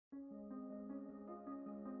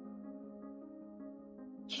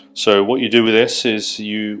So what you do with this is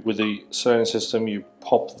with the saline system, you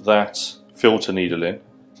pop that filter needle in.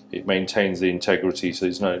 It maintains the integrity, so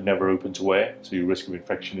it's never open to air, so your risk of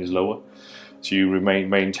infection is lower. So you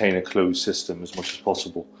maintain a closed system as much as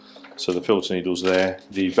possible. So the filter needle's there,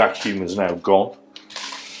 the vacuum is now gone,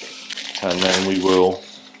 and then we will,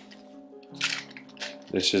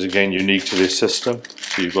 this is again unique to this system,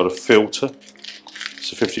 so you've got a filter.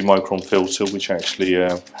 It's a 50 micron filter which actually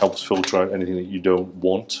helps filter out anything that you don't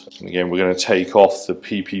want. And again, we're going to take off the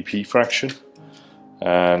ppP fraction,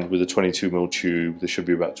 and with a 22mm tube there should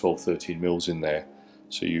be about 12-13 mils in there.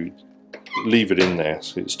 So you leave it in there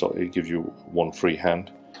so it gives you one free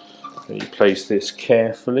hand. And you place this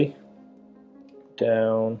carefully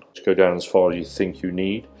down. Just go down as far as you think you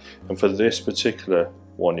need. And for this particular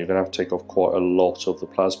one, you're going to have to take off quite a lot of the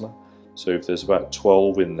plasma. So if there's about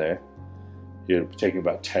 12 in there, you're taking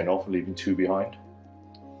about 10 off and leaving 2 behind.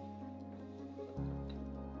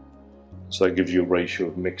 So that gives you a ratio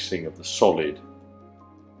of mixing of the solid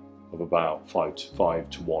of about 5 to 1.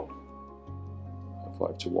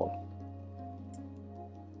 5 to 1.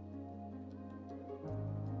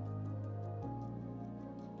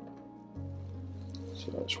 So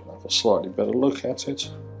I just want to have a slightly better look at it.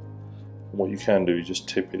 And what you can do is just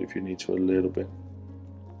tip it if you need to a little bit,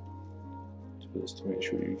 just to make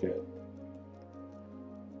sure you get.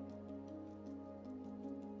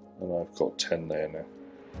 And I've got 10 there now.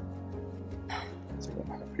 I think I'm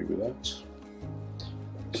happy with that.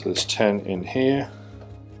 So there's 10 in here.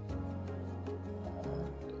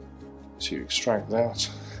 So you extract that,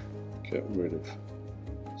 get rid of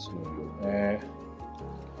some of your air,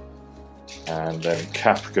 and then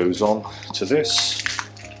cap goes on to this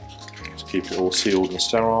to keep it all sealed and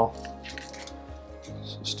sterile.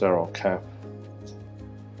 So sterile cap,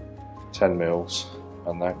 10 mils,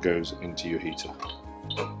 and that goes into your heater.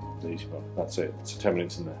 That's it, it's 10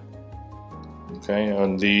 minutes in there. Okay,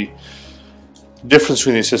 and the difference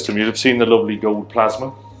between the system, you'll have seen the lovely gold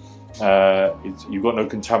plasma. You've got no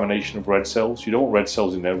contamination of red cells. You don't want red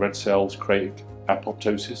cells in there. Red cells create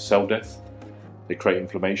apoptosis, cell death. They create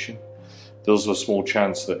inflammation. There's a small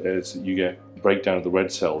chance that as you get breakdown of the red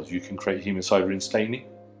cells, you can create hemosiderin staining.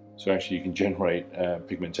 So actually you can generate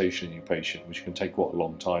pigmentation in your patient, which can take quite a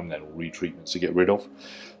long time then, or retreatments to get rid of.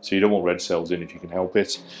 So you don't want red cells in if you can help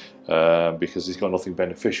it, because it's got nothing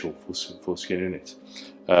beneficial for skin in it.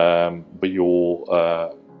 But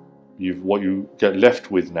what you get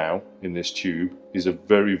left with now in this tube is a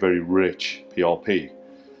very, very rich PRP.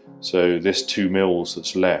 So this 2 mils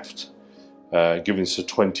that's left, given it's a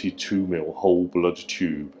 22 mil whole blood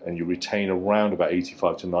tube, and you retain around about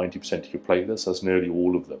 85 to 90% of your platelets. That's nearly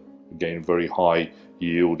all of them. Again, a very high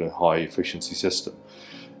yield and high efficiency system.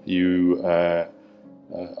 You have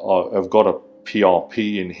got a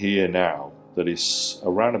PRP in here now that is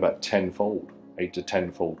around about 10-fold, 8 to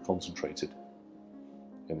 10-fold concentrated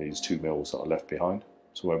in these 2 mils that are left behind.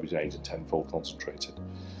 Somewhere between 8 and 10-fold concentrated.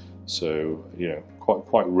 So, you know,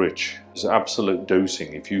 quite rich. It's absolute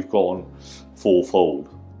dosing. If you've gone 4-fold,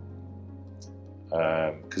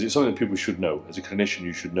 because it's something that people should know. As a clinician,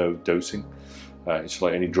 you should know dosing. It's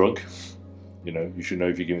like any drug. You know, you should know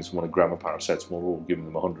if you're giving someone a gram of paracetamol or giving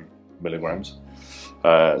them 100 milligrams.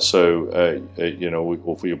 You know,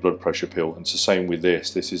 or for your blood pressure pill. And it's the same with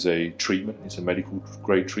this. This is a treatment. It's a medical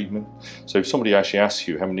grade treatment. So if somebody actually asks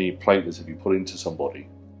you how many platelets have you put into somebody,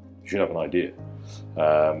 you should have an idea.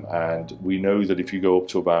 And we know that if you go up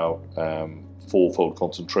to about 4-fold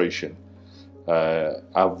concentration,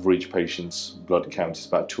 average patient's blood count is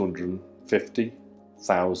about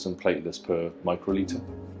 250,000 platelets per microliter.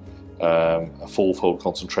 A 4-fold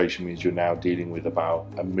concentration means you're now dealing with about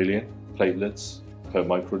 1 million platelets per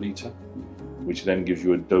microliter, which then gives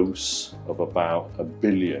you a dose of about 1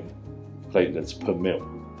 billion platelets per mil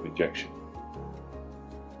of injection.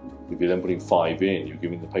 If you're then putting 5 in, you're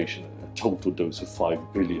giving the patient a total dose of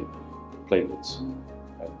 5 billion platelets.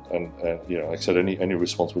 And you know, like I said, any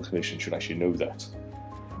responsible clinician should actually know that,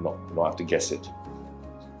 not have to guess it.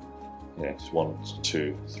 Yeah, it's 1,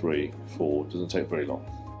 2, 3, 4. It doesn't take very long.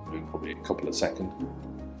 Probably a couple of seconds.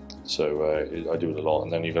 So I do it a lot,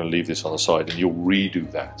 and then you're going to leave this on the side, and you'll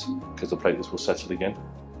redo that because the platelets will settle again.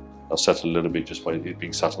 They'll settle a little bit just by it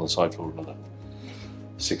being sat on the side for another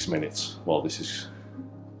 6 minutes while this is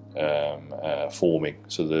forming.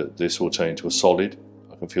 So this will turn into a solid.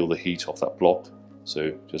 I can feel the heat off that block,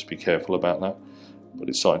 so just be careful about that. But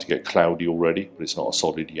it's starting to get cloudy already, but it's not a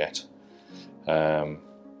solid yet.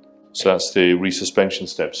 So that's the resuspension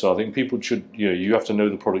step. So I think people should, you have to know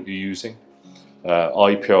the product you're using.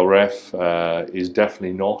 IPRF is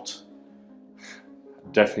definitely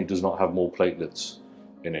does not have more platelets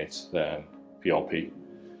in it than PRP.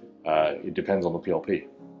 It depends on the PRP.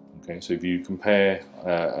 Okay, so if you compare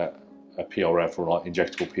a PRF or an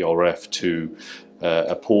injectable PRF to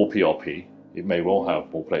a poor PRP, it may well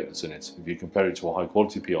have more platelets in it. If you compare it to a high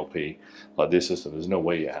quality PRP like this system, there's no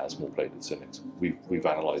way it has more platelets in it. We've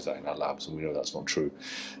analysed that in our labs and we know that's not true.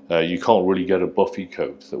 You can't really get a Buffy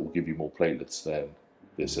coat that will give you more platelets than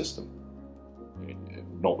this system.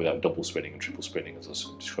 Not without double spinning and triple spinning, as I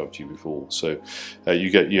described to you before. So you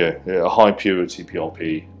get a high purity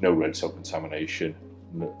PRP, no red cell contamination,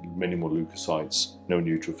 minimal leukocytes, no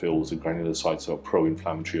neutrophils. The granulocytes are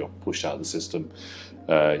pro-inflammatory or pushed out of the system,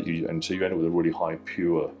 and so you end up with a really high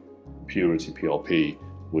purity PRP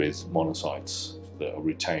with monocytes that are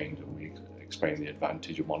retained. And we explain the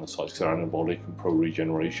advantage of monocytes because they're anabolic and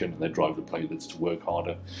pro-regeneration, and they drive the platelets to work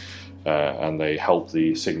harder, and they help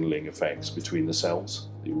the signaling effects between the cells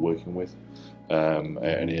that you're working with, and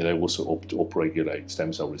they also upregulate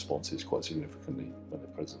stem cell responses quite significantly when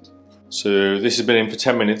they're present. So this has been in for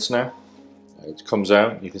 10 minutes now. It comes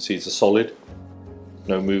out, you can see it's a solid,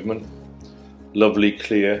 no movement, lovely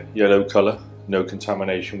clear yellow colour, no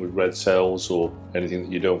contamination with red cells or anything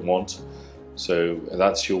that you don't want. So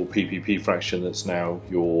that's your PPP fraction, that's now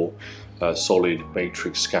your solid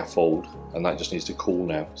matrix scaffold, and that just needs to cool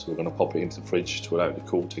now. So we're going to pop it into the fridge to allow it to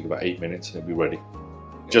cool, take about 8 minutes and it'll be ready.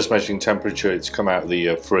 Just measuring temperature, it's come out of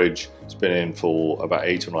the fridge, it's been in for about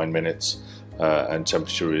 8 or 9 minutes. And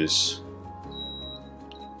temperature is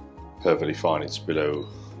perfectly fine. It's below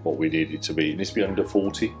what we need it to be. It needs to be under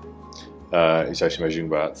 40. It's actually measuring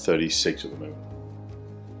about 36 at the moment.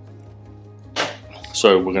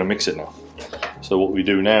 So we're going to mix it now. So what we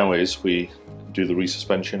do now is we do the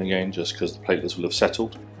resuspension again, just because the platelets will have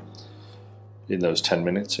settled in those 10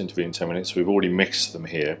 minutes, intervening 10 minutes. We've already mixed them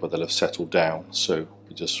here, but they'll have settled down. So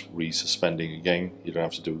we're just resuspending again. You don't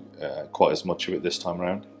have to do quite as much of it this time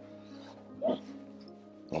around.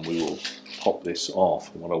 And we will pop this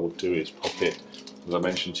off. And what I will do is pop it, as I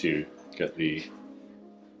mentioned to you, get the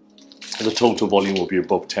total volume will be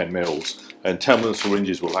above 10 mils, and 10 mil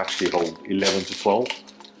syringes will actually hold 11 to 12,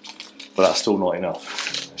 but that's still not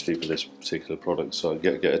enough actually for this particular product. So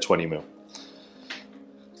get a 20 mil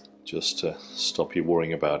just to stop you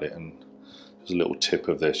worrying about it. And there's a little tip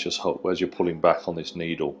of this, just as you're pulling back on this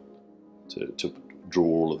needle to draw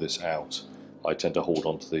all of this out, I tend to hold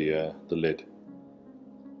onto the lid.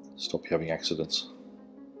 Stop you having accidents.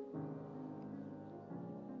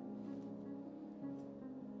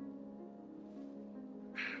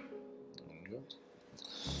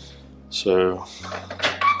 So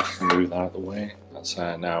move that out of the way. That's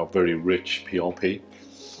now very rich PRP.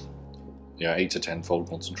 Yeah, 8 to 10-fold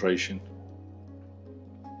concentration.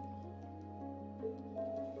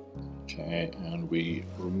 Okay, and we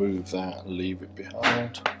remove that, leave it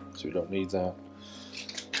behind, so we don't need that.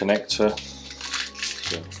 Connector.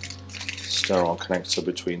 So, sterile connector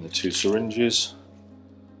between the two syringes.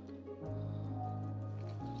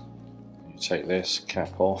 You take this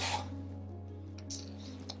cap off,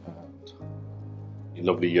 and your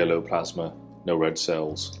lovely yellow plasma, no red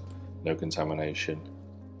cells, no contamination.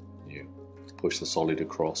 You push the solid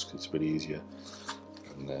across because it's a bit easier,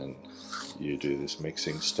 and then you do this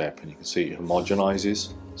mixing step, and you can see it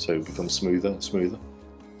homogenizes, so it becomes smoother and smoother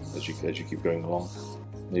as you keep going along.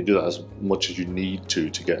 And you do that as much as you need to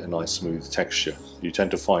get a nice smooth texture. You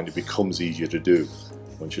tend to find it becomes easier to do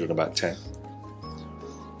once you're at about 10.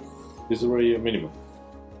 Is there a minimum?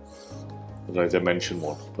 I don't know if they mention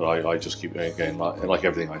one, but I just keep going again. Like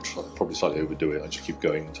everything, I probably slightly overdo it. I just keep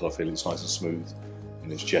going until I feel it's nice and smooth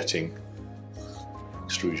and it's jetting.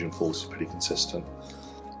 Extrusion force is pretty consistent.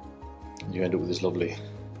 You end up with this lovely,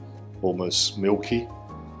 almost milky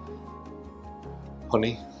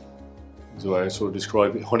honey. Is the way I sort of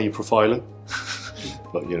describe it, honey profiler.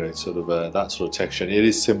 But you know, it's sort of that sort of texture. And it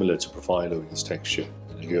is similar to Profilo in its texture.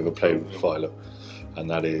 If you ever play with Profilo, and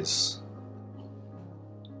that is,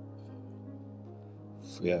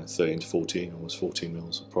 yeah, 13 to 14, almost 14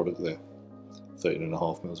 mils of product there.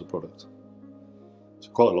 13.5 mils of product. It's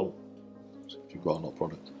quite a lot. If you've got a lot of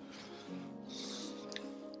product.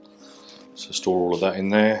 So store all of that in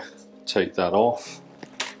there. Take that off,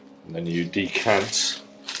 and then you decant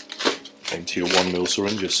into your 1 mil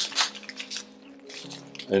syringes.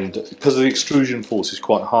 And because the extrusion force is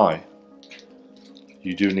quite high,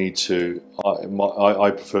 you do need to, I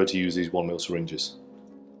prefer to use these 1 mil syringes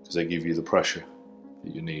because they give you the pressure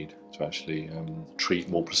that you need to actually treat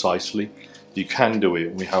more precisely. You can do it,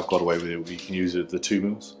 and we have got away with it, we can use the 2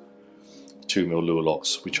 mils. 2 mil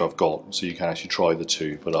Luolox, which I've got, so you can actually try the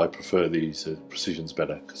 2, but I prefer these. Precision's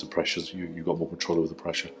better because the pressures, you've got more control over the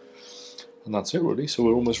pressure. And that's it really, so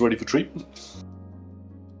we're almost ready for treatment.